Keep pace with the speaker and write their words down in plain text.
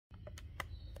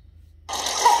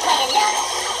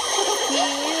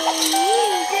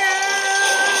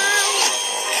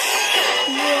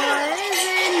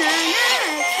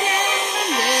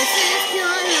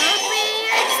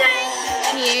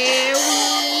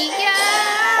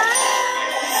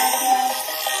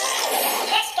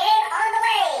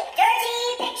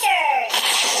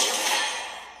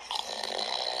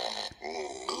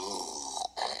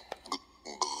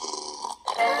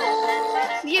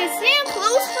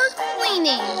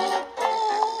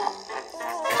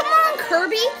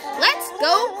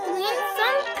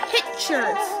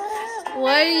creatures.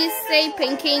 What do you say,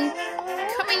 Pinky?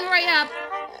 Coming right up.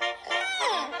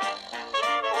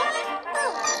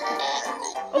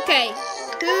 Okay,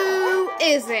 who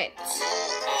is it?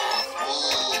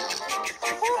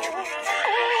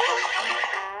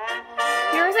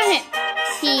 Here's a hint.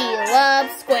 He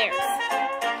loves squares.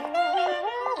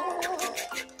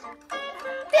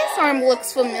 This arm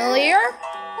looks familiar.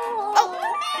 Oh,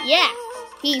 yeah.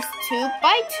 He's 2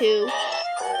 by 2,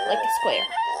 like a square.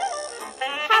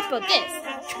 How about this?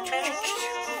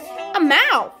 A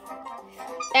mouth.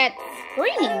 That's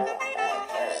green.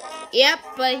 Yep,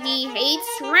 but he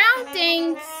hates round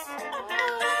things.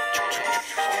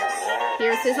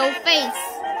 Here's his whole face.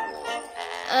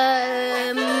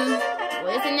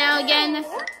 What is it now again?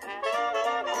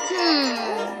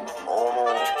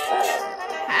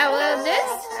 How about this?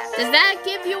 Does that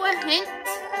give you a hint?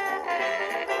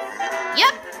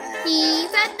 Yep,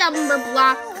 he's a number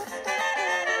block.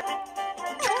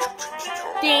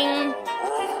 Ding.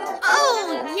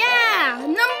 Oh, yeah,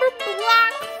 number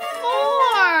block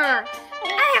 4.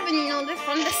 I haven't known this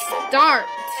from the start.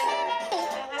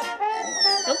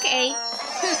 Okay.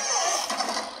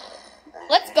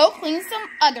 Let's go clean some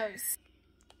others.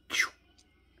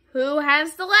 Who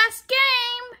has the last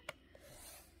game?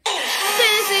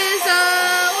 This is the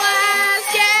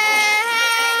last game.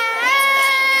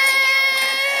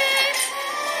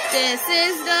 This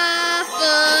is the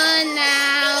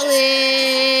finale.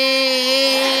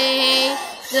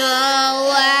 The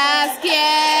last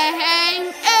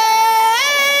game.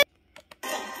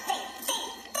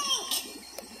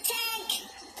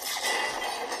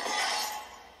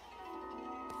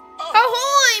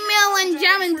 Ahoy, Mel and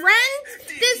Jam and friends.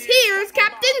 This here is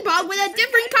Captain Bob with a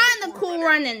different kind of cool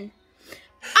running.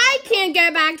 I can't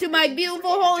get back to my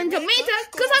beautiful hole in Tomato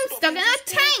because I'm stuck in a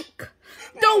tank.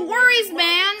 Don't worry,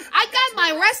 man. I got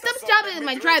my rest up job and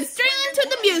my drive straight into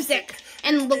the music.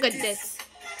 And look at this.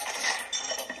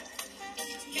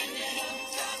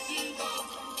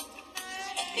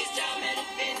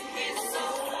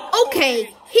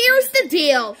 Okay, here's the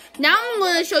deal. Now I'm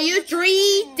going to show you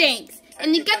 3 things.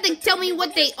 And you got to tell me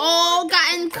what they all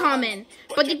got in common.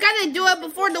 But you got to do it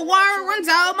before the water runs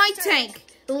out of my tank.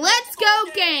 Let's go,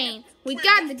 gang. We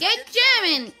got to get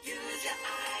jamming.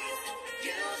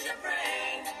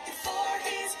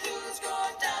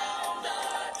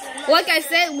 Like I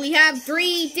said, we have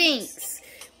 3 things.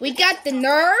 We got the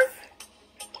nerve,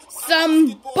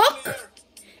 some book,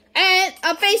 and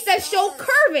a face that shows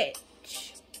courage.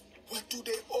 What do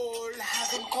they all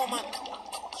have in common?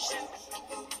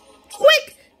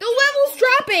 Quick! The level's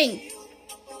dropping!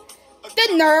 The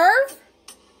nerve,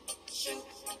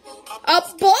 a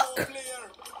book,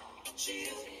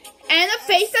 and a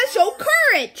face that shows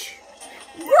courage.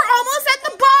 We're almost at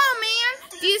the bottom, man!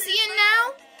 Do you see it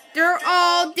now? They're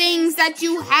all things that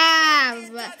you have.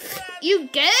 You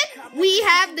get it? We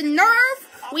have the nerve,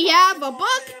 we have a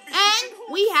book, and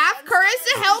we have courage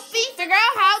to help me figure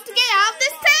out how to get out of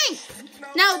this tank.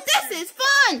 Now this is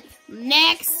fun.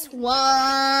 Next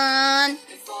one.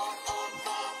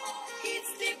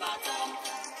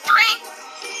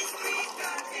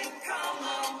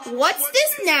 What's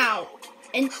this now?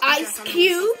 An ice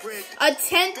cube, a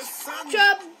tent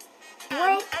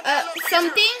broke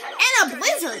something, and a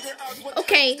blizzard.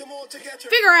 Okay,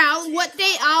 figure out what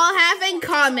they all have in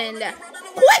common.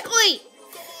 Quickly!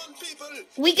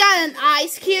 We got an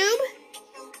ice cube,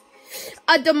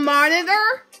 a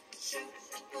demonitor,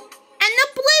 and a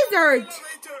blizzard.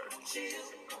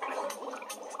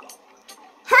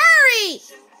 Hurry!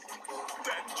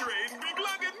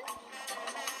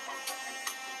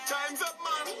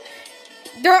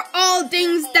 They're all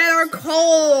things that are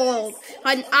cold.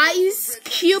 An ice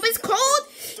cube is cold.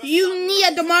 You need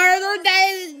a thermometer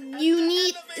that you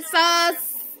need a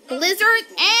blizzard,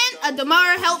 and a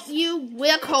thermometer help you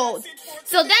with a cold.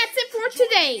 So that's it for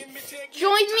today.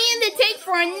 Join me in the take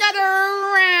for another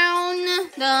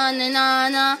round. Na na na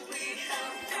na.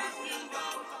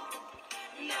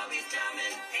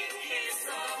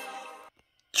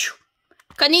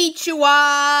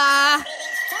 Konnichiwa.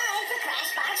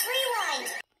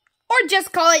 Or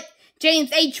just call it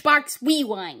James.H.Box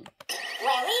Rewind.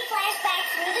 Where we flash back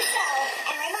through the show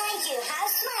and remind you how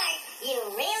smart you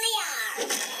really are.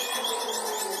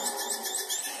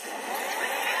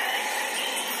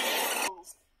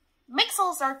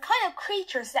 Mixels are kind of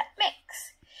creatures that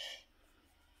mix.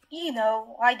 You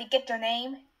know why they get their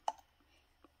name.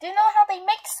 Do you know how they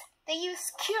mix? They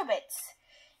use qubits.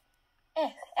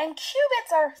 And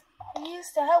qubits are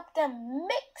used to help them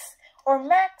mix, or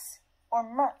max, or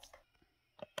merp.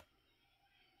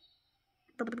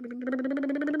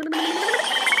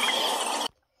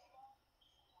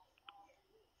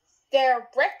 Their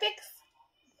breakfast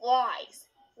flies,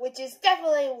 which is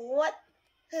definitely what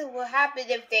will happen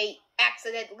if they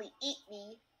accidentally eat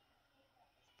me.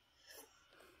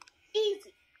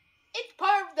 Easy. It's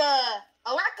part of the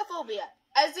arachnophobia,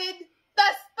 as in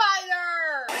the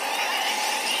spider!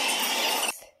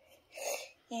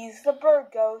 He's the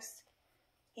bird ghost.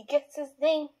 He gets his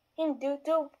name due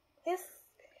to his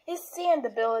sand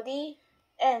ability,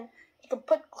 and he can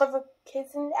put clever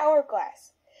kids in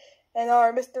hourglass. And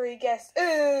our mystery guest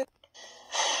is...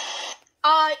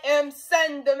 I am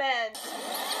Sandman.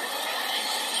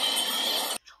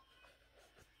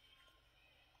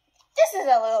 This is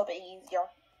a little bit easier.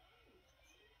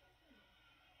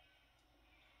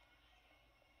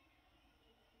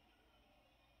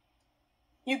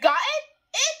 You got it?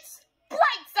 It's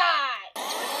Brightside!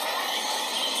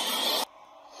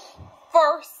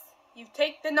 First, you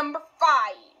take the number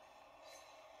 5.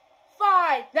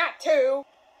 5, not 2.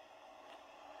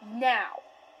 Now,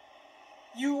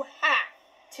 you have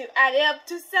to add it up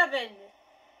to 7.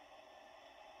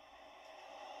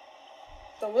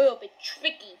 It's a little bit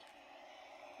tricky.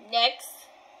 Next,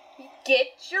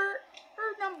 get your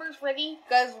numbers ready,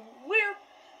 because we're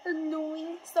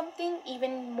doing something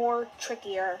even more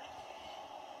trickier.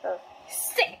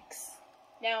 6.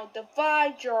 Now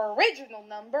divide your original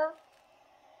number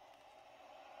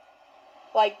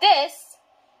like this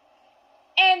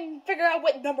and figure out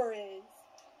what number it is.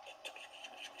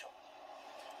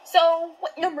 So,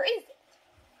 what number is it?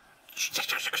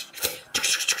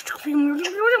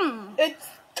 It's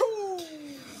 2.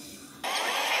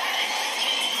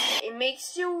 It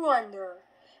makes you wonder,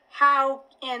 how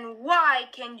and why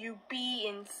can you be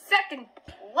in second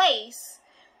place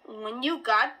when you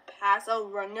got past a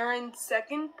runner in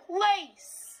second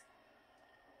place?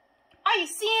 Are you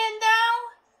seeing now?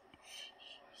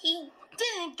 He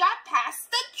didn't get past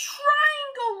the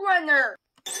triangle runner.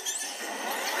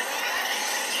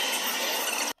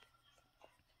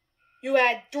 You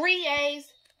had 3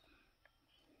 A's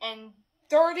and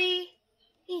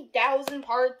 30,000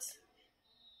 parts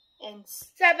and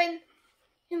 7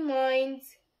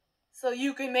 lines, so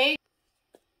you can make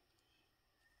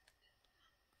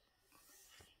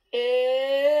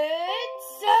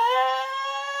it's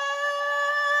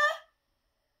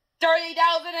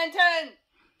 30,010.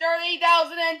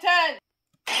 30,010.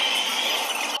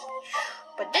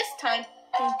 But this time,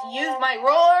 I'm going to use my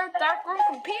roller darkroom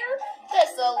computer, the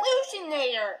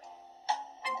Solutionator.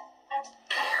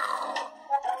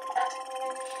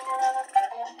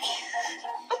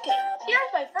 Okay,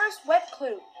 here's my first web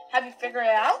clue. Have you figured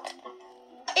it out?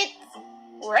 It's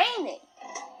raining.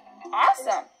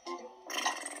 Awesome.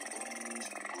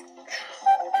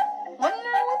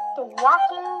 Wonder what the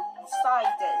walking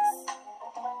side is.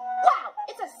 Wow,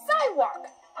 it's a sidewalk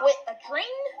with a drain.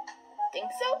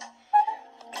 Think so?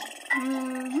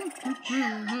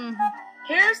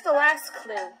 Here's the last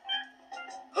clue.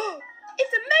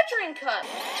 It's a measuring cup.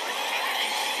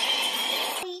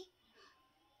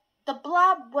 The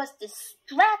blob was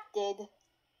distracted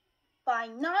by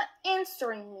not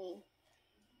answering me.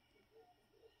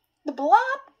 The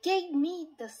blob gave me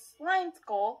the slime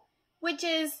skull, which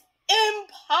is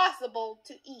impossible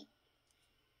to eat.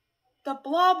 The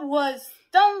blob was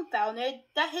dumbfounded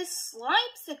that his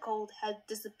slimesicle had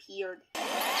disappeared.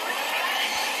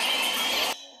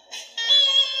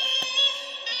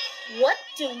 What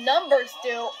do numbers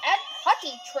do at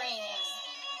potty training?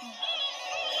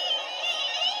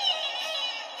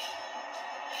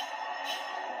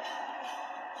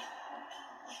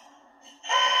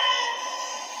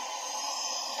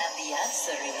 And the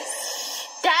answer is...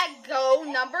 that go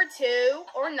number 2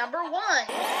 or number 1.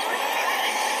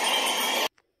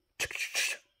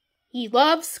 He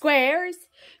loves squares.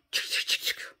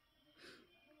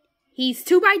 He's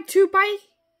 2 by 2 by...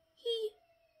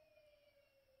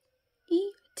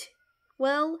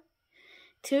 Well,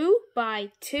 2 by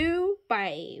 2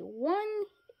 by 1,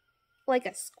 like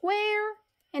a square.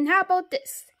 And how about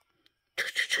this?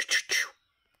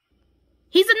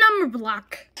 He's a number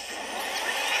block.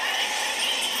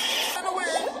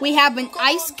 We have an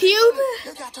ice cube,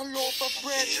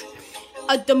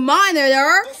 a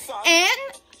thermometer, and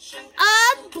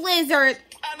a blizzard.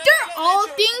 They're all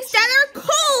things that are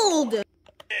cold. Well,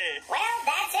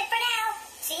 that's it for now.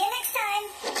 See you next time.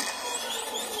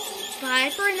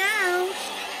 Bye for now.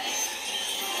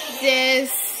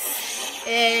 This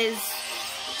is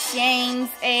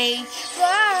James.H.Box.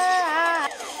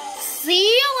 See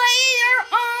you later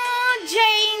on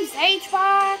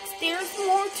James.H.Box. There's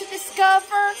more to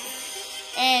discover.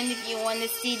 And if you want to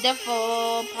see the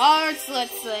full parts,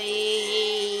 let's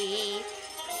see.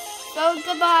 So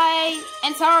goodbye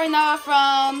and sorry not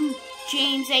from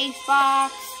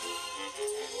James.H.Box.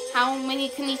 How many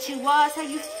konnichiwas have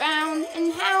you found,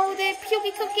 and how the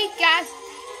Pewee Cookie got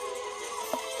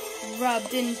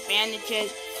rubbed in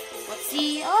bandages? Let's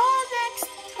see all next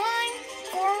time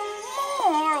for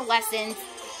more lessons,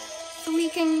 so we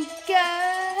can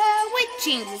go with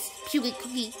James's Pewee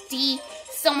Cookie D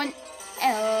someone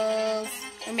else,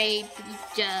 or maybe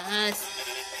just,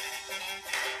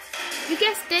 you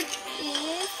guessed it,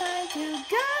 it's time to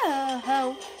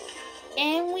go.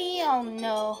 And we all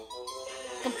know,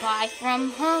 goodbye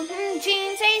from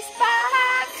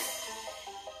James.H.Box.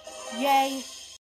 Yay.